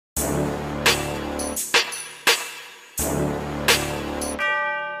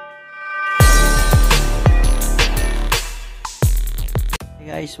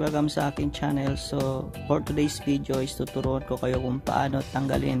Guys, welcome sa aking channel. So for today's video is tuturuan ko kayo kung paano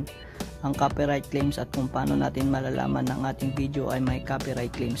tanggalin ang copyright claims at kung paano natin malalaman ng ating video ay may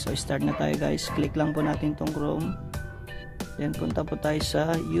copyright claims. So start na tayo guys. Click lang po natin tong Chrome, then punta po tayo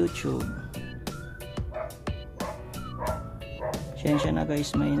sa YouTube. Sensya na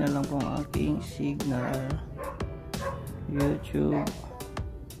guys, mahina lang po ang aking signal. youtube.com.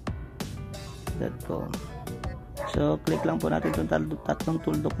 So click lang po natin itong tatlong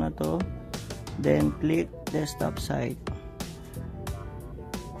tuldok na to, then click desktop site.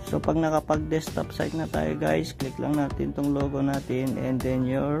 So pag nakapag desktop site na tayo guys, click lang natin itong logo natin and then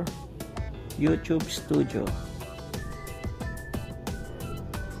your YouTube Studio.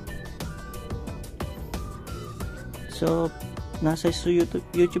 So nasa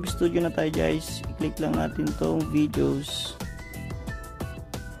YouTube Studio na tayo guys, click lang natin itong videos.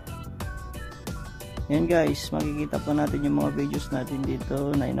 Yan guys, makikita po natin yung mga videos natin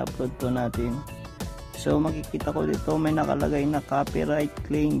dito na in-upload po natin. So makikita ko dito may nakalagay na copyright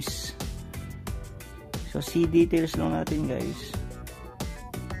claims. So see details lang natin guys.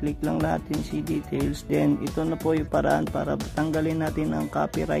 Click lang natin see details. Then ito na po yung paraan para tanggalin natin ang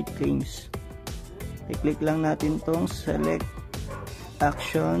copyright claims. I-click lang natin tong select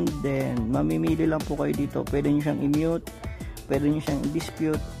action. Then mamimili lang po kayo dito. Pwede nyo siyang i-mute, pwede nyo siyang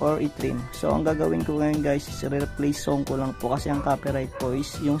dispute or i-trim. So ang gagawin ko ngayon guys is replace song ko lang po kasi ang copyright po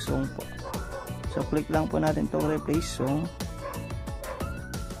is yung song po. So click lang po natin itong replace song.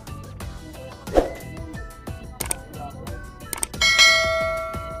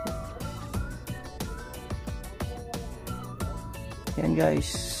 Yan guys,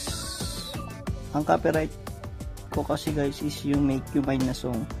 ang copyright ko kasi guys is yung make you mine na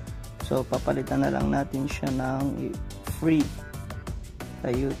song. So papalitan na lang natin siya ng free sa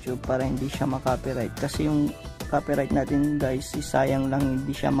YouTube para hindi siya ma-copyright, kasi yung copyright natin guys is sayang lang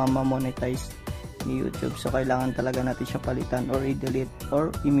hindi siya mamamonetize ni YouTube. So kailangan talaga natin siya palitan or i-delete or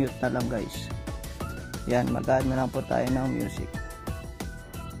i-mute na lang guys. Yan, mag-add na lang po tayo ng music,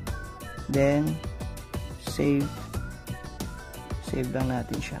 then save lang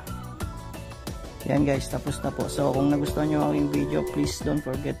natin siya. Yan guys, tapos na po. So kung nagustuhan nyo ang aking video, please don't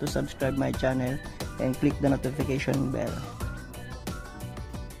forget to subscribe my channel and click the notification bell.